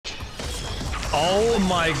Oh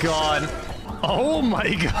my god. Oh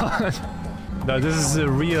my god. No, this is the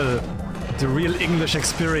real English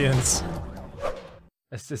experience.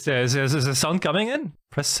 Is there a sound coming in?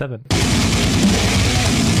 Press 7.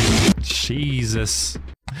 Jesus.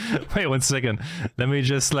 Wait 1 second. Let me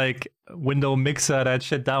just like window mixer that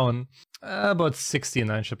shit down. About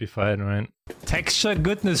 69 should be fine, right? Texture,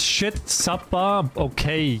 goodness, shit, subbar,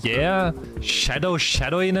 okay, yeah.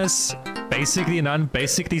 Shadowiness, basically none,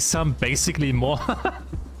 basically some, basically more.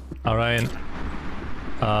 Alright.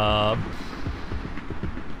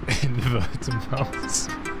 Invert the mouse.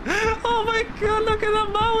 Oh my god, look at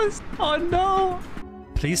the mouse! Oh no!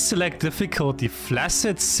 Please select difficulty.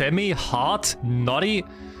 Flaccid, semi, hard, naughty,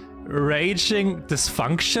 raging,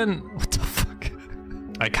 dysfunction? What the fuck?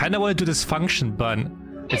 I kinda wanna do dysfunction, but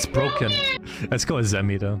it's broken. Let's go with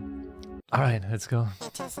Zemi though. Alright, let's go.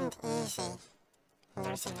 It isn't easy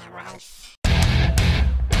losing a wife.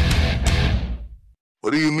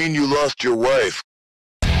 What do you mean you lost your wife?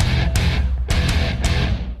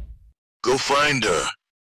 Go find her.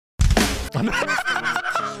 When is the right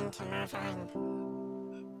time to move on?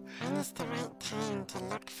 When is the right time to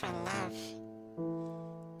look for love?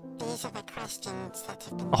 These are the questions that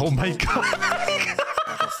have been Oh my god!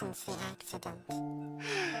 ever since the accident.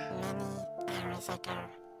 Many hours ago.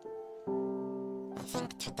 I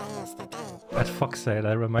think today is the day. That foxtail,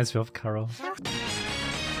 that reminds me of Carol.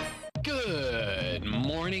 Good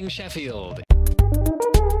morning, Sheffield.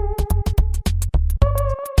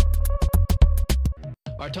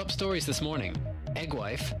 Our top stories this morning.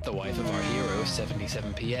 Eggwife, the wife of our hero,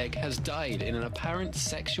 77p Egg, has died in an apparent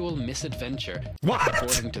sexual misadventure, What?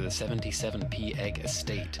 according to the 77p Egg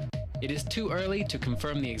estate. It is too early to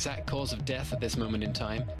confirm the exact cause of death at this moment in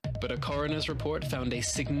time, but a coroner's report found a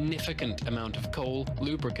significant amount of coal,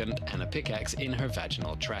 lubricant, and a pickaxe in her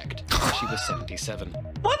vaginal tract. She was 77.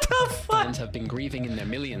 What the fuck? Fans have been grieving in their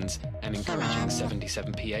millions and encouraging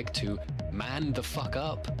 77p Egg to man the fuck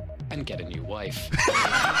up and get a new wife.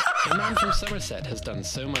 The man from Somerset has done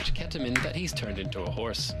so much ketamine that he's turned into a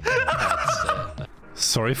horse. That's,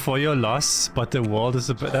 Sorry for your loss, but the world is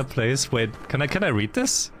a better place. Wait, can I read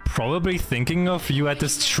this? Probably thinking of you at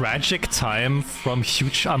this tragic time from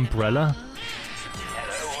Huge Umbrella.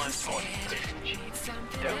 Hello, I'm Vod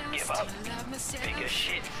Channel. Don't give up. Bigger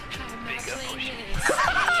shit, bigger push.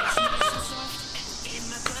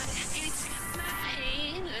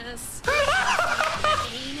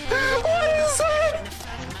 What is it?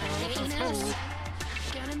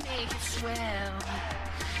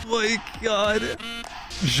 My god.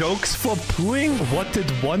 Jokes for pooing? What did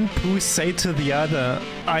one poo say to the other?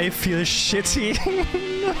 I feel shitty.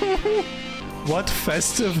 What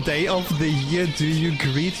festive day of the year do you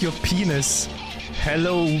greet your penis?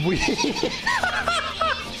 Halloween.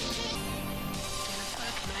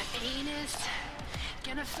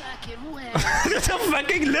 The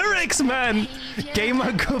fucking lyrics, man!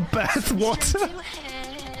 Gamer go bathwater.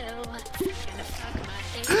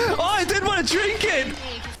 Oh, I didn't want to drink it!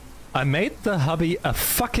 I made the hubby a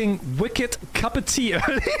fucking wicked cup of tea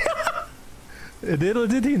earlier. Little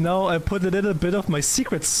did he know I put a little bit of my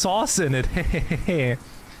secret sauce in it.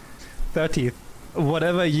 30th.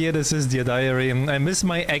 Whatever year this is, dear diary. I miss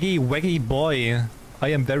my eggy waggy boy. I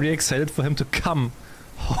am very excited for him to come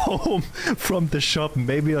home from the shop.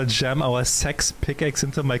 Maybe I'll jam our sex pickaxe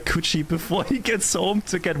into my coochie before he gets home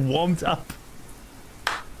to get warmed up.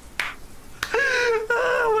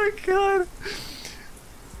 Oh my god.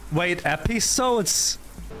 Wait, episodes?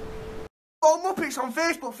 All Muppets on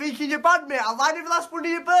Facebook thinking you're bad, mate. I'll line every last one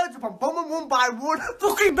of your birds up and bomb them one by one.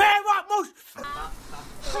 Fucking bear what most.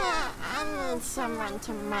 I need someone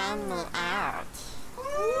to man me out.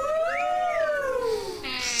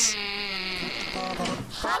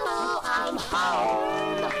 Hello, I'm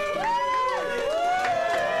home.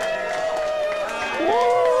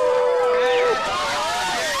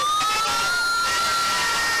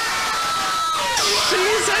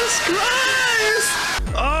 Jesus Christ!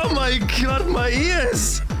 Oh my god, my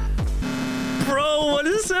ears! Bro, what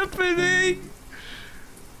is happening?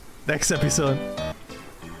 Next episode.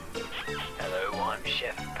 Hello, I'm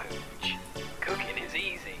Chef Pooch. Cooking is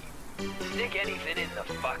easy. Stick anything in the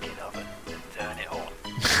fucking oven and turn it on.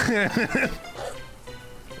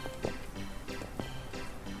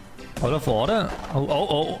 Out of order?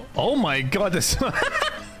 Oh my god, this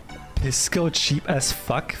Pisco cheap as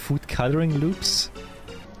fuck food coloring loops.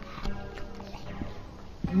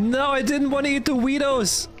 No, I didn't want to eat the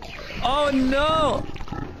Weedos. Oh no!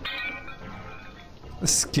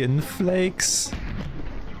 Skin flakes.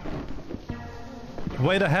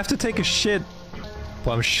 Wait, I have to take a shit.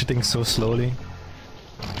 But I'm shitting so slowly.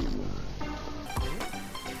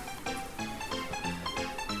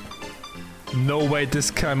 No way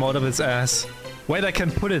this came out of its ass. Wait, I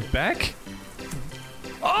can put it back?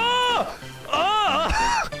 Oh!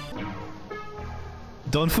 Oh!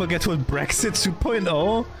 Don't forget what Brexit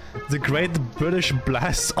 2.0, the Great British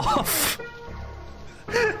Blast Off.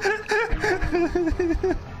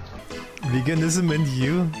 Veganism and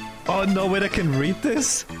you. Oh no, wait, I can read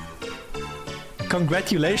this?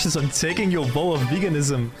 Congratulations on taking your vow of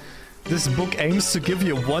veganism. This book aims to give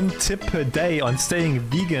you 1 tip per day on staying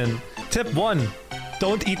vegan. Tip 1.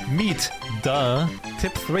 Don't eat meat. Duh.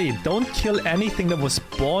 Tip 3. Don't kill anything that was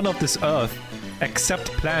born of this earth.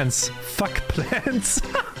 Except plants. Fuck plants.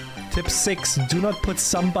 Tip 6. Do not put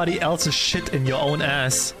somebody else's shit in your own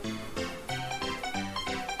ass.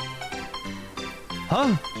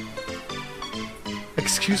 Huh?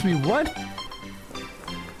 Excuse me, what?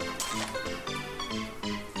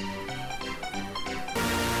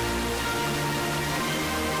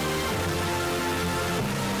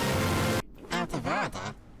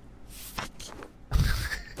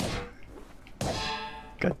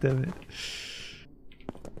 God damn it.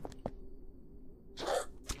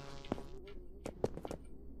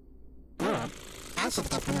 I should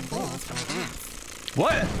get one of these for my ass.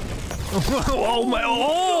 What? Oh my...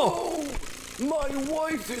 Oh! My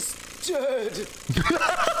wife is dead!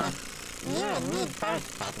 You and me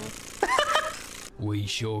both, buddy. We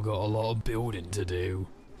sure got a lot of building to do.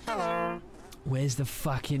 Hello. Where's the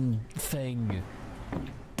fucking thing?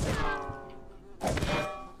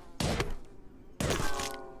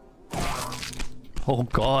 Oh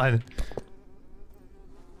god.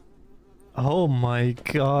 Oh my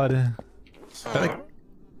god.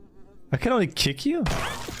 I can only kick you?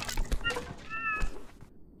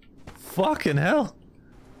 Fucking hell.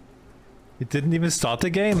 It didn't even start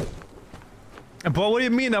the game. But what do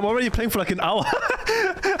you mean? I'm already playing for like an hour.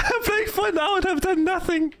 I'm playing for an hour and I've done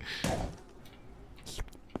nothing.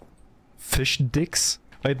 Fish dicks?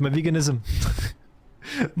 Wait, my veganism.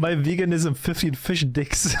 My veganism 15 fish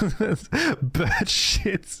dicks. Bird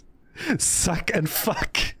shit. Suck and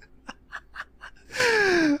fuck.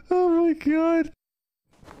 Oh my god.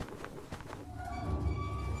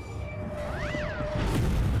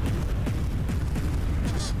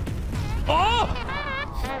 Oh!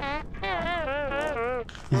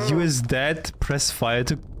 You is dead. Press fire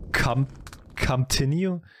to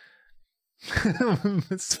continue.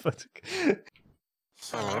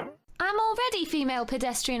 I'm already female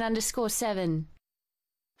pedestrian _7.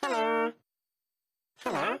 Hello.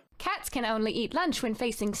 Hello. Cats can only eat lunch when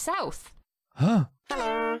facing south. Huh?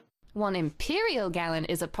 Hello. 1 imperial gallon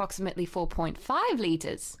is approximately 4.5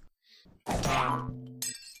 liters. That's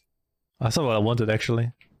not what I wanted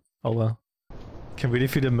actually. Oh well. Can really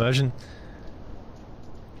feel the immersion.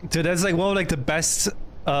 Dude, that's like one of like the best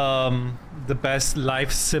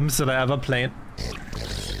live sims that I ever played.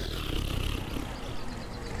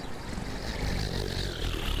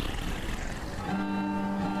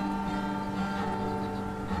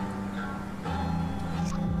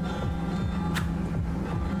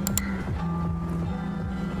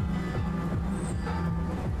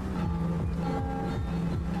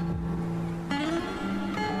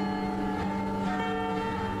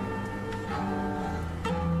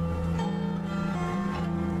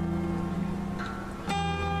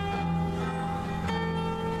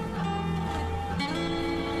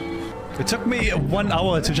 It took me 1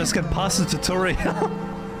 hour to just get past the tutorial.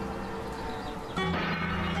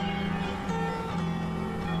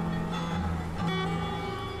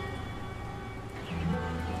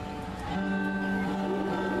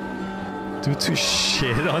 Due to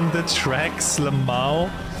shit on the tracks,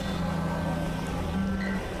 Lamau.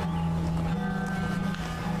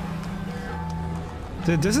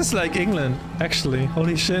 Dude, this is like England, actually.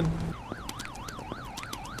 Holy shit.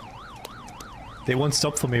 They won't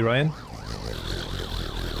stop for me, Ryan.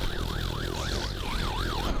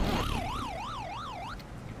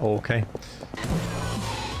 Oh, okay.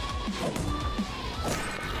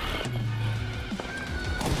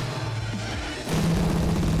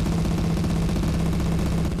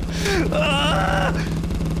 Ah!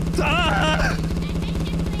 Ah!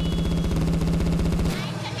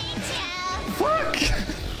 Fuck!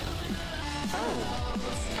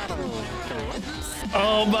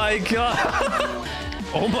 Oh my god!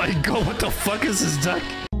 Oh my god, what the fuck is this duck?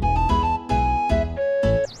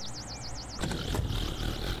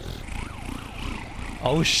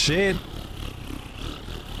 Oh shit.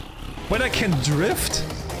 Wait, I can drift?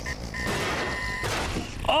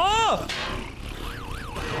 Oh!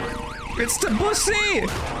 It's the pussy!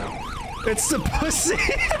 It's the pussy!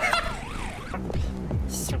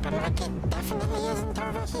 Supermarket definitely isn't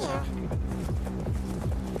over here.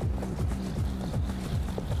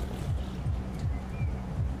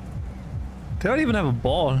 They don't even have a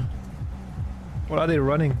ball. What are they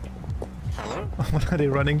running? What are they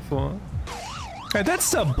running for? Hey,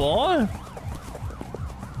 that's the ball?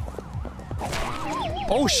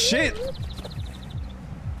 Oh shit!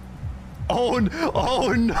 Oh no!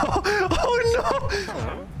 Oh no! Oh no!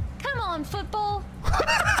 Come on, football.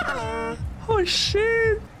 Oh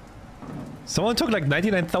shit! Someone took like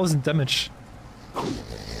 99,000 damage.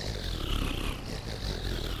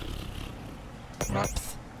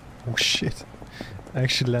 Oh shit. I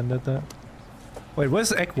actually landed there. Wait,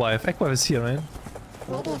 where's Eggwife? Eggwife is here, right?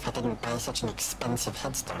 Maybe if I didn't buy such an expensive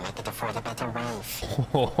headstone, I could afford a better wife.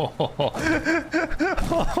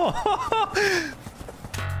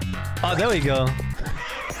 Oh, there we go.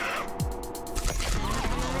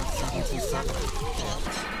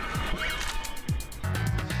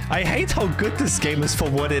 I hate how good this game is for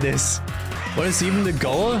what it is. What is even the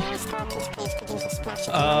goal?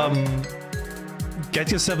 Get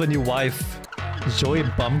yourself a new wife. Joey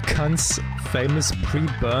Bumcunt's famous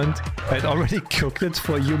pre-burned. I'd already cooked it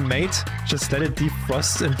for you, mate. Just let it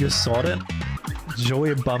defrost and you sort it.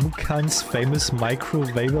 Joey Bumcunt's famous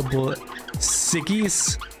microwavable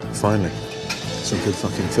ciggies. Finally, some good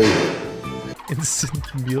fucking food.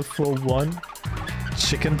 Instant meal for one.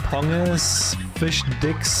 Chicken pongers, fish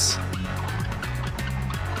dicks.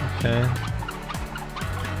 Okay.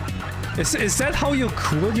 Is that how you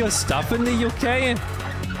cool your stuff in the UK?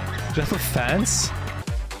 Do you have fans?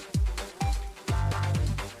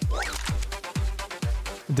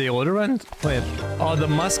 Deodorant? Wait. Oh, the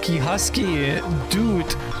musky husky.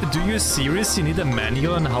 Dude, do you seriously need a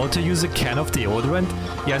manual on how to use a can of deodorant?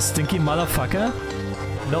 Yeah, stinky motherfucker.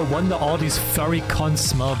 No wonder all these furry cons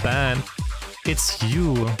smell bad. It's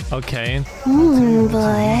you. Okay.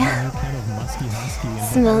 Boy.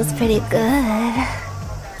 Smells pretty good.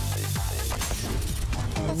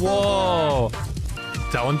 Whoa!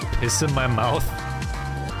 Don't piss in my mouth.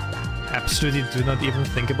 Absolutely do not even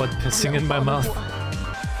think about pissing in my mouth.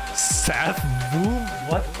 Seth Boom?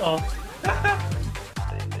 What the?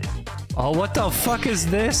 Oh, what the fuck is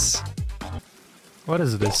this? What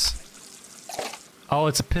is this? Oh,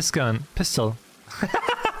 it's a piss gun. Pistol.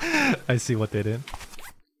 I see what they did.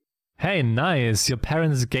 Hey, nice. Your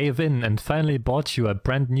parents gave in and finally bought you a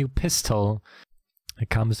brand new pistol. It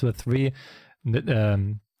comes with 3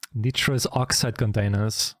 nitrous oxide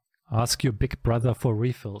containers. Ask your big brother for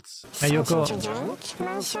refills. Hey, Yoko.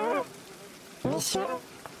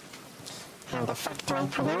 How the fuck do I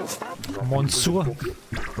pronounce that? Monsieur.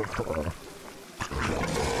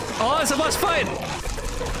 Oh, it's a boss fight!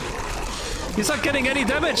 He's not getting any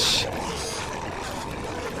damage!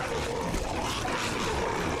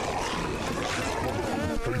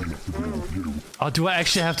 Oh, do I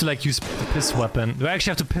actually have to like use the piss weapon? Do I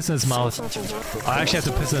actually have to piss in his mouth? Oh, I actually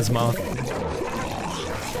have to piss in his mouth.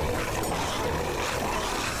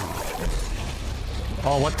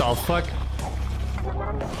 Oh, what the fuck?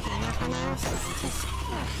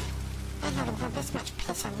 I haven't had this much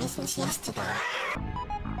piss on me since yesterday.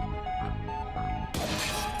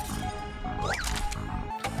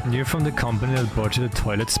 New from the company that brought you the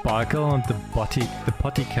toilet sparkle and the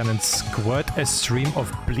potty cannon. Squirt a stream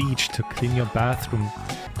of bleach to clean your bathroom.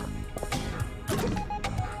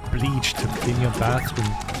 Bleach to clean your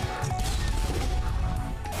bathroom.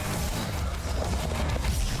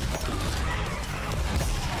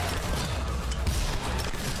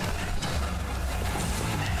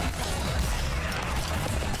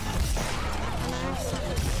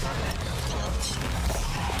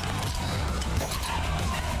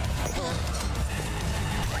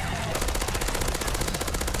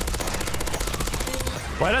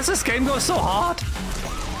 Why does this game go so hard?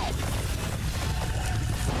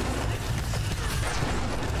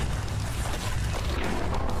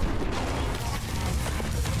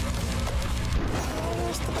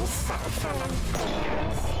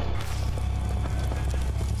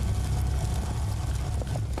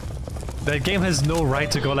 That game has no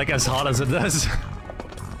right to go like as hard as it does.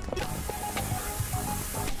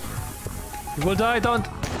 You will die, don't.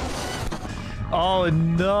 Oh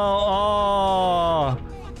no! Oh.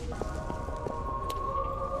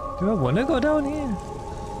 Do I want to go down here?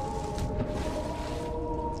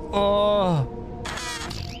 Oh!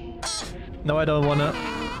 No, I don't want to.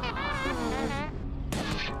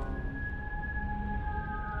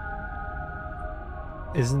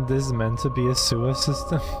 Isn't this meant to be a sewer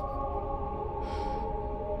system?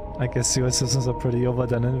 I guess sewer systems are pretty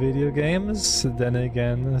overdone in video games. Then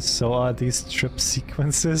again, so are these trip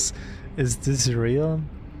sequences. Is this real?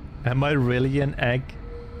 Am I really an egg?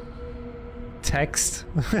 Text.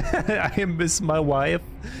 I miss my wife.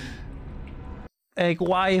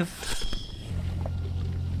 Eggwife.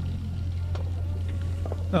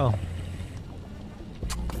 Oh.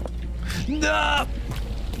 No!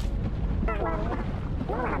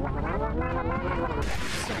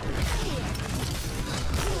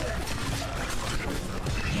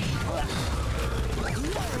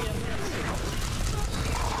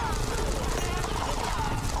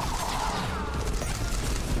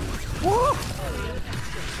 Woo!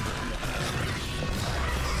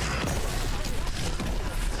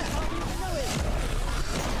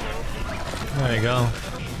 There you go.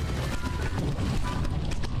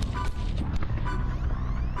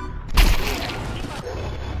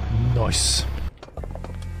 Nice.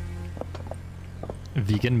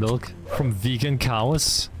 Vegan milk from vegan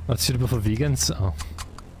cows. Not suitable for vegans. Oh.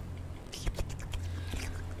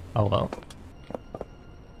 Oh well.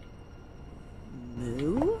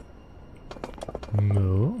 Moo?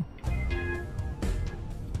 Moo?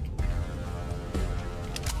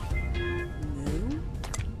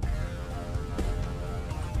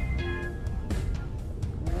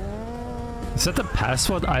 Is that the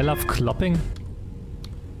password? I love clopping?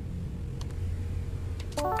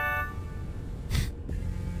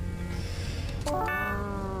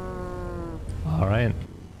 Alright.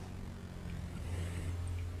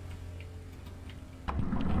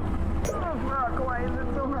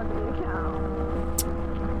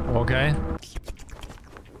 Okay.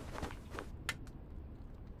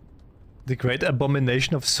 The great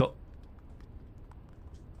abomination of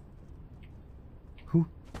Who?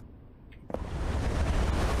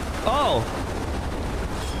 Oh!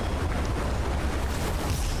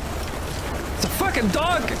 It's a fucking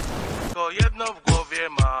dog! Oh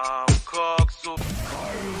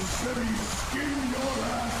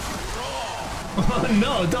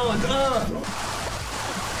no, don't!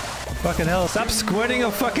 Fucking hell, stop squirting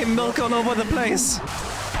your fucking milk all over the place!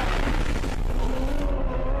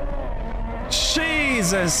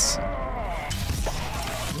 Jesus!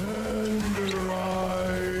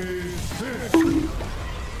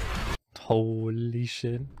 Holy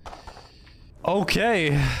shit.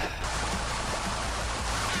 Okay.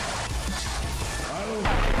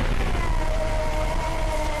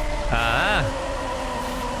 Ah.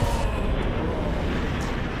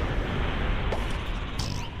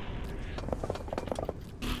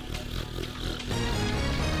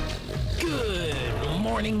 Good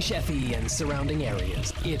morning, Sheffy and surrounding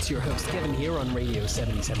areas. It's your host Kevin here on Radio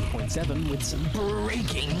 77.7 with some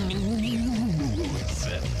breaking news.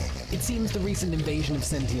 It seems the recent invasion of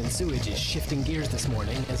sentient sewage is shifting gears this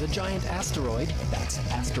morning as a giant asteroid, that's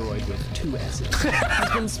asteroid with 2 S's, has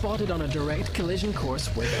been spotted on a direct collision course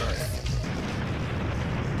with Earth.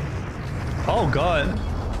 Oh god.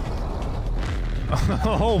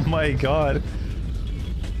 Oh my god.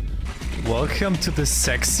 Welcome to the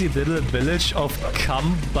sexy little village of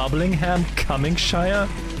Bubblingham, Cummingshire.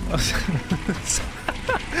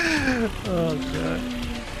 Oh god.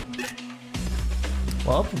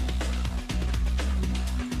 Well.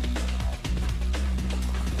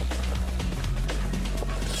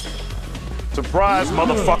 Surprise,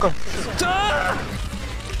 motherfucker!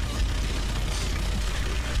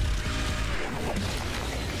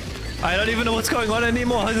 I don't even know what's going on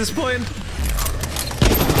anymore at this point.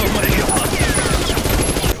 Oh my god.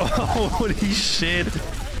 Oh, holy shit.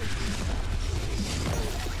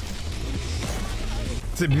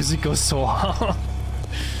 The music goes so hard.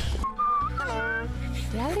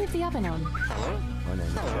 Did I leave the oven on? My name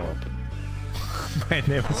is Bob.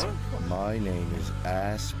 My name is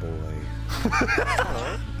Ass Boy.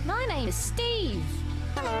 My name is Steve.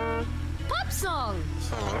 Pop song.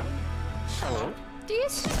 Do you?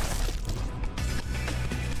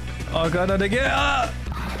 Oh god, not again! Ah!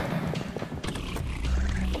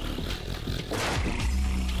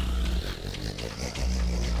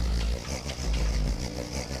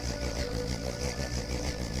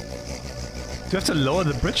 Do you have to lower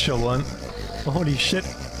the bridge or one? Oh, holy shit.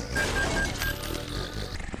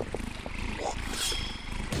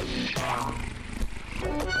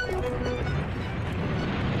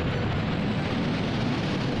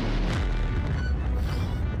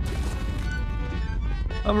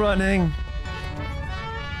 I'm running.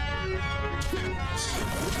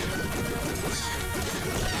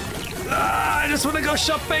 Ah, I just want to go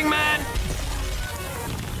shopping, man.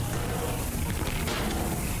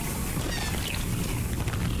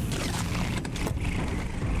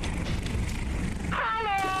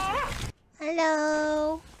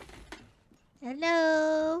 Hello.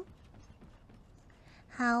 Hello.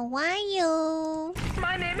 How are you?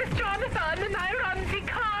 My name is Jonathan and I run the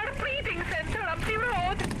car breeding center up the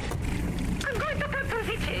road. I'm going to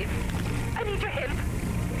Papuzi Chase. I need your help.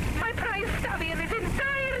 My prize stallion is in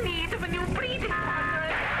dire need of a new breeding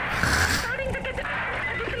partner. I'm starting to get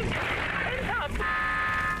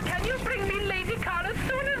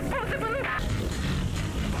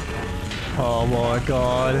Oh my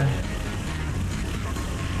god.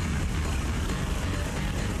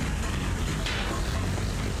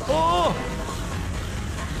 Oh!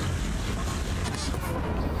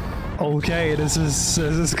 Okay, this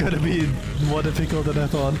is gonna be more difficult than I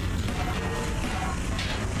thought.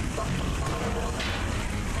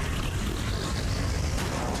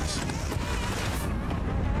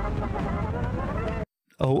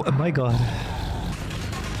 Oh my god.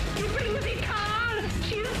 You bring the car!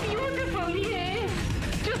 She's beautiful, yes!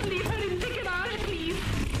 Just leave her in the garage, please!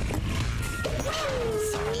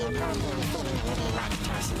 Sorry, I'm feeling really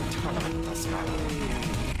lactose intolerant this morning.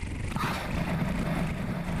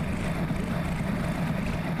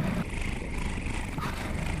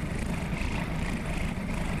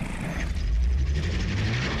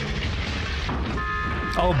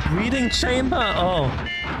 Oh, breeding chamber? Oh.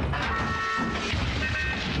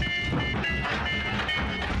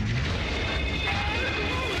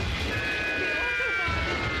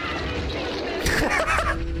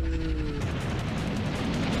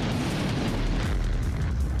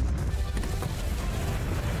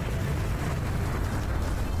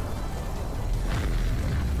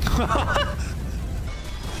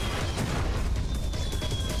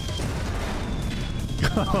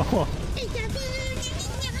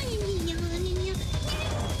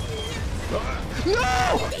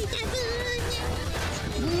 No!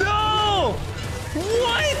 No!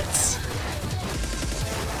 What?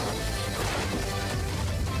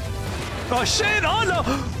 Oh shit! Oh no!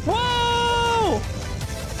 Whoa!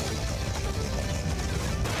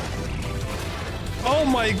 Oh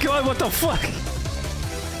my god! What the fuck?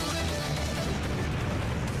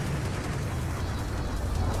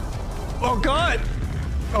 Oh god!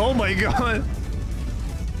 Oh my god!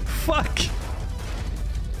 Fuck!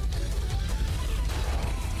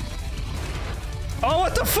 Oh,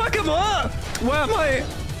 what the fuck am I? Where am I?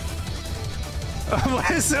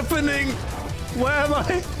 What is happening? Where am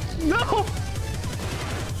I? No!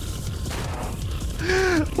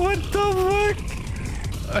 What the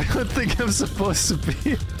fuck? I don't think I'm supposed to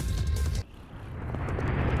be.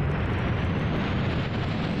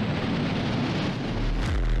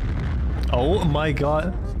 Oh my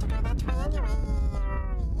god.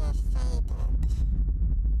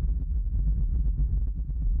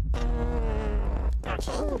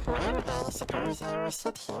 Well, I suppose I will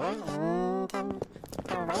sit here and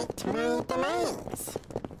await my demise.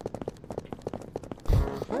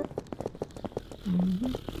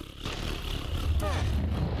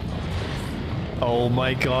 Oh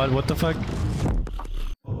my god, what the fuck?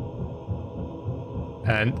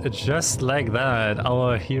 And just like that,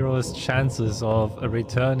 our hero's chances of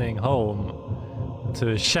returning home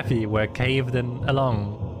to Sheffy were caved in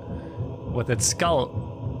along with its skull.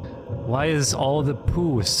 Why is all the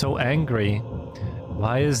poo so angry?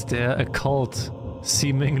 Why is there a cult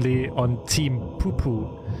seemingly on Team Poo Poo?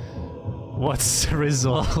 What's the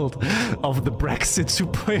result of the Brexit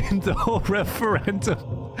 2.0 referendum?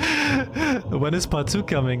 When is part 2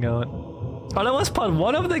 coming out? Oh, that was part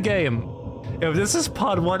 1 of the game. If this is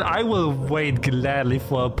part 1, I will wait gladly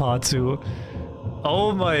for a part 2.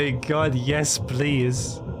 Oh my god, yes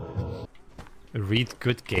please. Read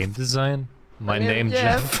good game design? My name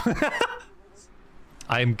Jeff.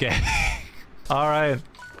 I'm gay. Alright.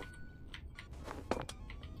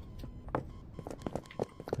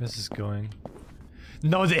 Where's this going?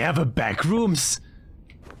 No, they have a back rooms!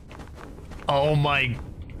 Oh my...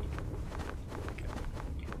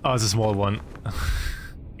 Oh, it's a small one.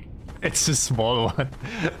 It's a small one.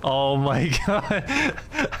 Oh my god.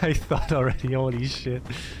 I thought already, holy shit.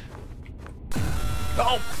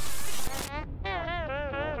 Oh!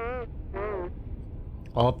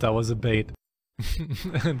 Oh, that was a bait.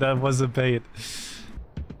 That was a bait.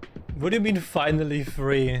 What do you mean finally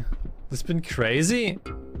free? It's been crazy?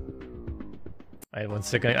 Wait, one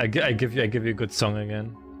second. I give you a good song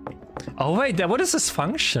again. Oh wait, what is this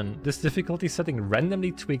function? This difficulty setting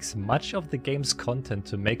randomly tweaks much of the game's content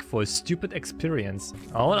to make for a stupid experience.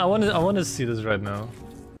 I want to see this right now.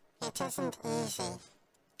 It isn't easy.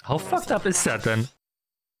 How fucked up is that then?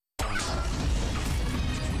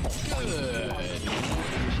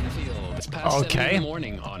 Okay. In the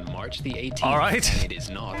morning on March the 18th. All right. And it is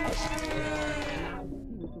not.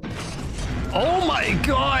 Oh my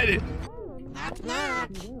god!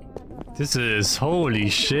 This is holy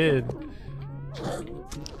shit.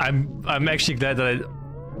 I'm actually glad that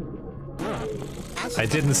I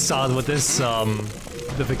didn't start with this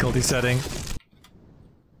difficulty setting.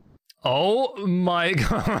 Oh my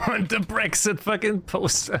god, the Brexit fucking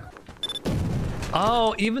poster.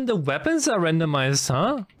 Oh, even the weapons are randomized,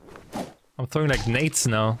 huh? I'm throwing like nades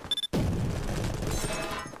now.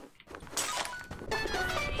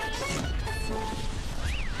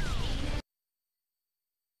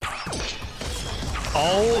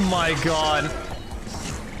 Oh my god.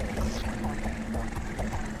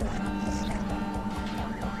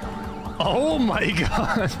 Oh my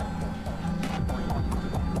god.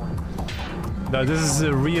 No, this is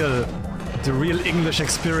the real English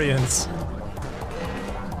experience.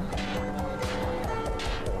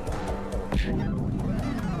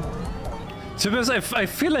 To be honest, I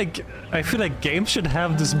feel like games should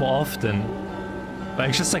have this more often.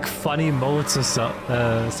 Like just like funny modes or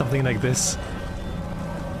something like this.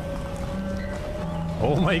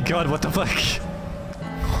 Oh my god, what the fuck?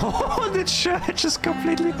 Oh, the church is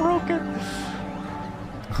completely broken.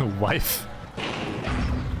 Wife.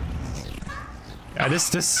 Yeah,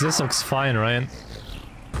 this looks fine, right?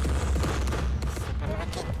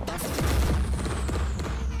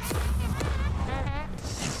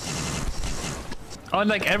 Oh, and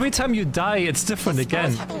like every time you die, it's different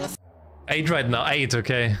again. 8 right now, 8,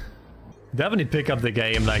 okay. Definitely pick up the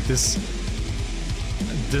game, like this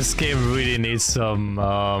game really needs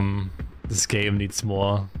some, this game needs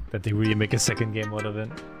more, that they really make a second game out of it.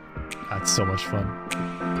 That's so much fun.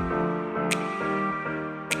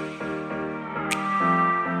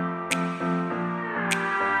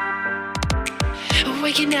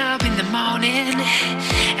 Waking up in the morning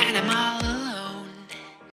and I'm all